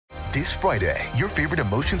This Friday, your favorite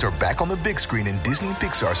emotions are back on the big screen in Disney and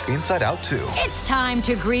Pixar's Inside Out 2. It's time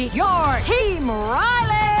to greet your Team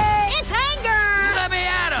Riley. It's anger. Let me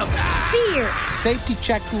at him. Fear. Safety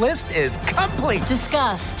checklist is complete.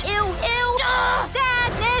 Disgust. Ew.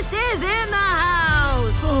 Sadness is in the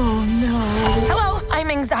house. Oh, no. Hello, I'm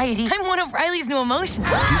anxiety. I'm one of Riley's new emotions.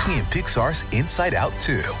 Disney and Pixar's Inside Out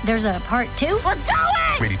 2. There's a part 2? We're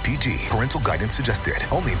going! Rated PG. Parental guidance suggested.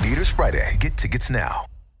 Only in theaters Friday. Get tickets now.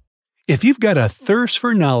 If you've got a thirst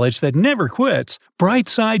for knowledge that never quits,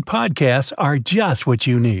 Brightside Podcasts are just what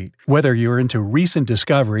you need. Whether you're into recent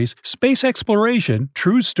discoveries, space exploration,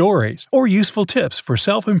 true stories, or useful tips for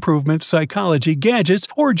self-improvement, psychology, gadgets,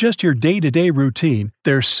 or just your day-to-day routine,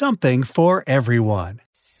 there's something for everyone.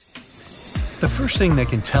 The first thing that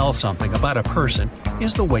can tell something about a person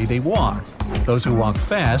is the way they walk. Those who walk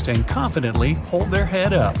fast and confidently hold their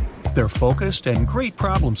head up. They're focused and great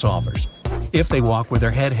problem solvers. If they walk with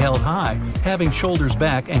their head held high, having shoulders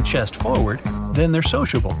back and chest forward, then they're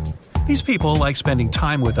sociable. These people like spending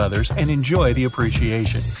time with others and enjoy the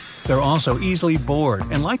appreciation. They're also easily bored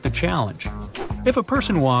and like the challenge. If a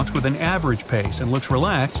person walks with an average pace and looks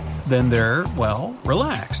relaxed, then they're,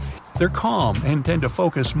 relaxed. They're calm and tend to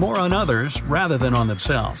focus more on others rather than on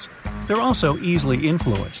themselves. They're also easily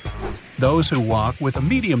influenced. Those who walk with a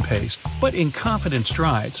medium pace, but in confident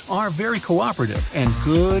strides, are very cooperative and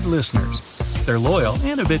good listeners. They're loyal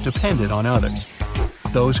and a bit dependent on others.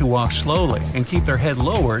 Those who walk slowly and keep their head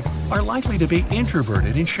lowered are likely to be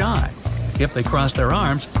introverted and shy. If they cross their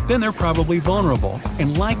arms, then they're probably vulnerable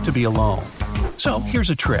and like to be alone. So here's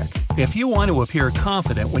a trick. If you want to appear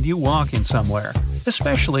confident when you walk in somewhere,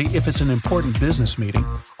 especially if it's an important business meeting,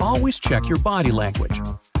 always check your body language.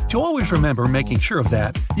 To always remember making sure of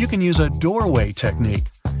that, you can use a doorway technique.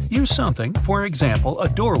 Use something, for example, a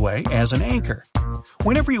doorway, as an anchor.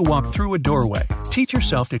 Whenever you walk through a doorway, teach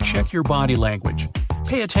yourself to check your body language.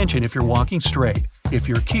 Pay attention if you're walking straight, if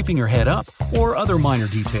you're keeping your head up, or other minor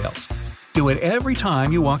details. Do it every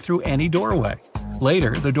time you walk through any doorway.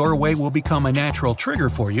 Later, the doorway will become a natural trigger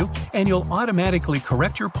for you, and you'll automatically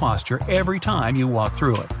correct your posture every time you walk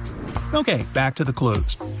through it. Okay, back to the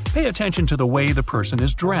clues. Pay attention to the way the person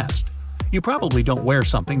is dressed. You probably don't wear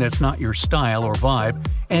something that's not your style or vibe,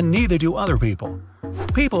 and neither do other people.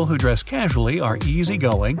 People who dress casually are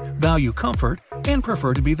easygoing, value comfort, and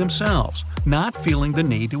prefer to be themselves, not feeling the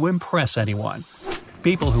need to impress anyone.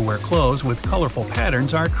 People who wear clothes with colorful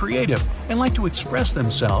patterns are creative and like to express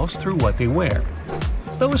themselves through what they wear.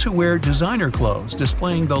 Those who wear designer clothes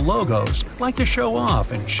displaying the logos like to show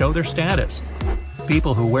off and show their status.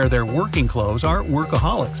 People who wear their working clothes are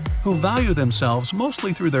workaholics who value themselves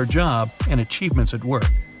mostly through their job and achievements at work.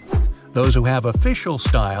 Those who have official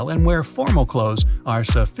style and wear formal clothes are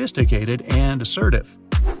sophisticated and assertive.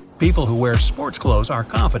 People who wear sports clothes are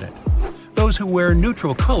confident. Those who wear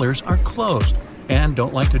neutral colors are closed and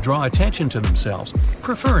don't like to draw attention to themselves,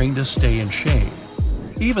 preferring to stay in shade.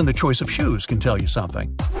 Even the choice of shoes can tell you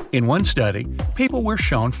something. In one study, people were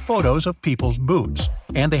shown photos of people's boots,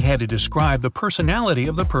 and they had to describe the personality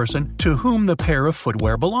of the person to whom the pair of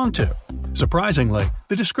footwear belonged to. Surprisingly,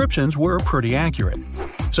 the descriptions were pretty accurate.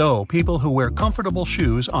 So, people who wear comfortable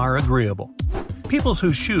shoes are agreeable. People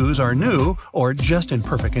whose shoes are new or just in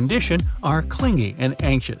perfect condition are clingy and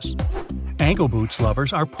anxious. Ankle boots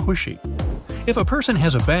lovers are pushy. If a person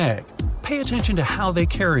has a bag, pay attention to how they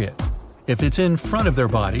carry it. If it's in front of their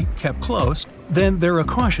body, kept close, then they're a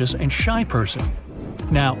cautious and shy person.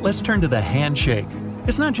 Now, let's turn to the handshake.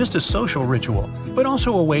 It's not just a social ritual, but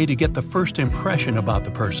also a way to get the first impression about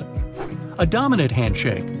the person. A dominant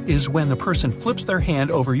handshake is when the person flips their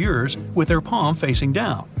hand over yours with their palm facing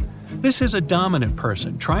down. This is a dominant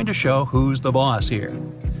person trying to show who's the boss here.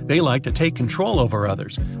 They like to take control over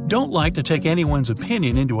others, don't like to take anyone's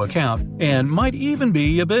opinion into account, and might even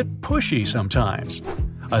be a bit pushy sometimes.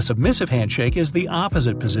 A submissive handshake is the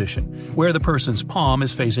opposite position, where the person's palm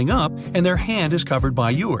is facing up and their hand is covered by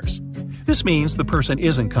yours. This means the person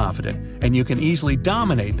isn't confident, and you can easily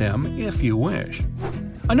dominate them if you wish.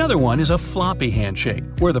 Another one is a floppy handshake,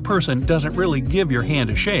 where the person doesn't really give your hand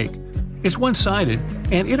a shake. It's one-sided,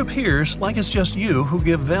 and it appears like it's just you who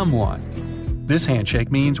give them one. This handshake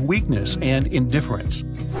means weakness and indifference.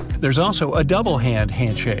 There's also a double hand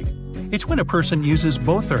handshake. It's when a person uses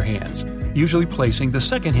both their hands, usually placing the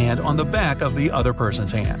second hand on the back of the other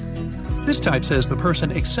person's hand. This type says the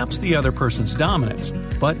person accepts the other person's dominance,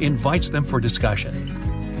 but invites them for discussion.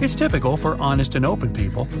 It's typical for honest and open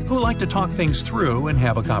people who like to talk things through and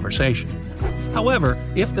have a conversation. However,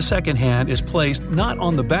 if the second hand is placed not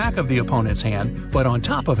on the back of the opponent's hand, but on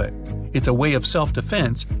top of it, it's a way of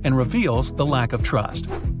self-defense and reveals the lack of trust.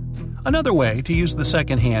 Another way to use the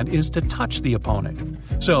second hand is to touch the opponent.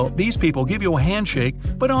 So these people give you a handshake,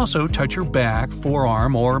 but also touch your back,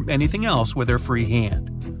 forearm, or anything else with their free hand.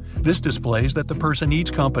 This displays that the person needs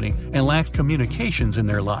company and lacks communications in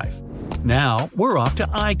their life. Now, we're off to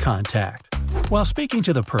eye contact. While speaking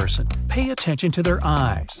to the person, pay attention to their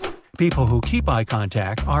eyes. People who keep eye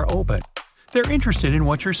contact are open. They're interested in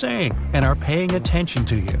what you're saying and are paying attention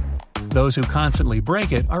to you. Those who constantly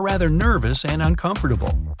break it are rather nervous and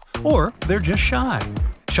uncomfortable. Or they're just shy.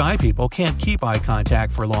 Shy people can't keep eye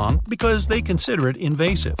contact for long because they consider it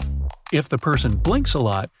invasive. If the person blinks a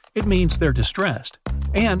lot, it means they're distressed.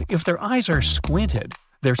 And if their eyes are squinted,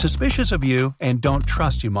 they're suspicious of you and don't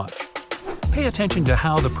trust you much. Pay attention to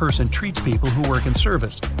how the person treats people who work in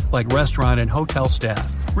service, like restaurant and hotel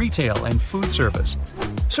staff, retail and food service.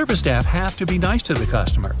 Service staff have to be nice to the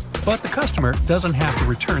customer, but the customer doesn't have to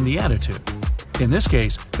return the attitude. In this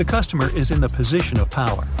case, the customer is in the position of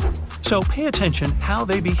power. So pay attention how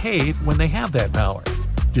they behave when they have that power.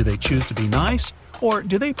 Do they choose to be nice, or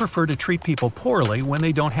do they prefer to treat people poorly when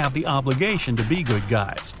they don't have the obligation to be good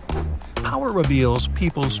guys? Power reveals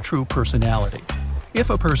people's true personality. If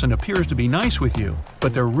a person appears to be nice with you,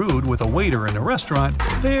 but they're rude with a waiter in a restaurant,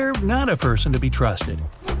 they're not a person to be trusted.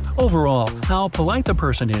 Overall, how polite the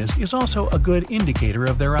person is also a good indicator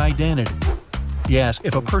of their identity. Yes,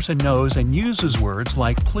 if a person knows and uses words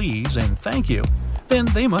like please and thank you, then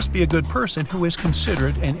they must be a good person who is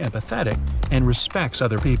considerate and empathetic and respects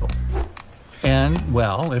other people. And,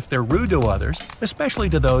 well, if they're rude to others, especially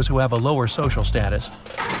to those who have a lower social status,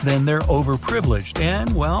 then they're overprivileged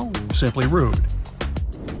and, well, simply rude.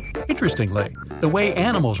 Interestingly, the way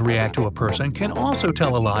animals react to a person can also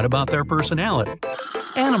tell a lot about their personality.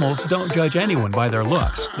 Animals don't judge anyone by their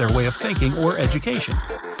looks, their way of thinking, or education.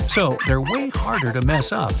 So, they're way harder to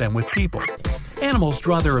mess up than with people. Animals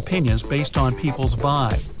draw their opinions based on people's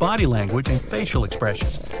vibe, body language, and facial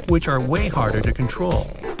expressions, which are way harder to control.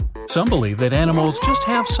 Some believe that animals just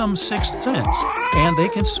have some sixth sense, and they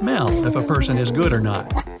can smell if a person is good or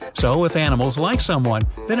not. So if animals like someone,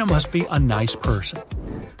 then it must be a nice person.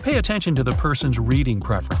 Pay attention to the person's reading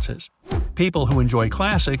preferences. People who enjoy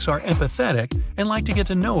classics are empathetic and like to get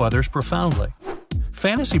to know others profoundly.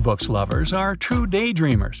 Fantasy books lovers are true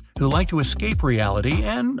daydreamers who like to escape reality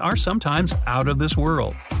and are sometimes out of this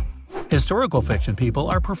world. Historical fiction people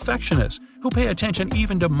are perfectionists who pay attention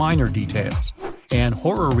even to minor details. And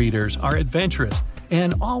horror readers are adventurous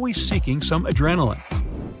and always seeking some adrenaline.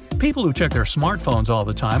 People who check their smartphones all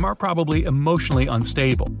the time are probably emotionally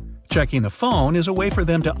unstable. Checking the phone is a way for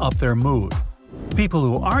them to up their mood. People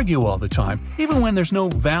who argue all the time, even when there's no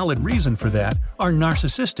valid reason for that, are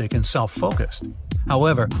narcissistic and self-focused.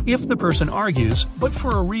 However, if the person argues, but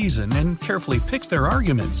for a reason and carefully picks their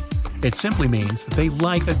arguments, it simply means that they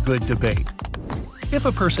like a good debate. If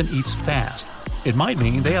a person eats fast, it might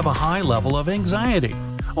mean they have a high level of anxiety,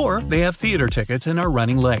 or they have theater tickets and are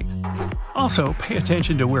running late. Also, pay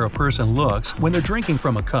attention to where a person looks when they're drinking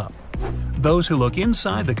from a cup. Those who look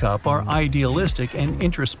inside the cup are idealistic and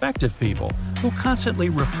introspective people who constantly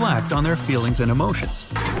reflect on their feelings and emotions.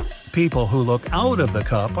 People who look out of the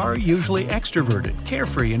cup are usually extroverted,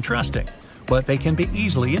 carefree, and trusting, but they can be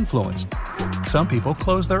easily influenced. Some people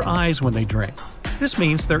close their eyes when they drink. This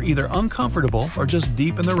means they're either uncomfortable or just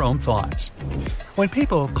deep in their own thoughts. When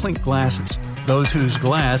people clink glasses, those whose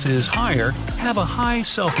glass is higher have a high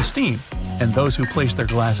self-esteem, and those who place their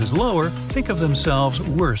glasses lower think of themselves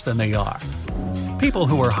worse than they are. People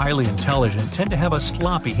who are highly intelligent tend to have a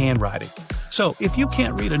sloppy handwriting. So if you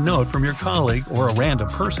can't read a note from your colleague or a random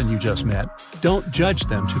person you just met, don't judge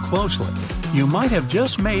them too closely. You might have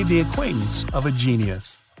just made the acquaintance of a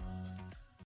genius.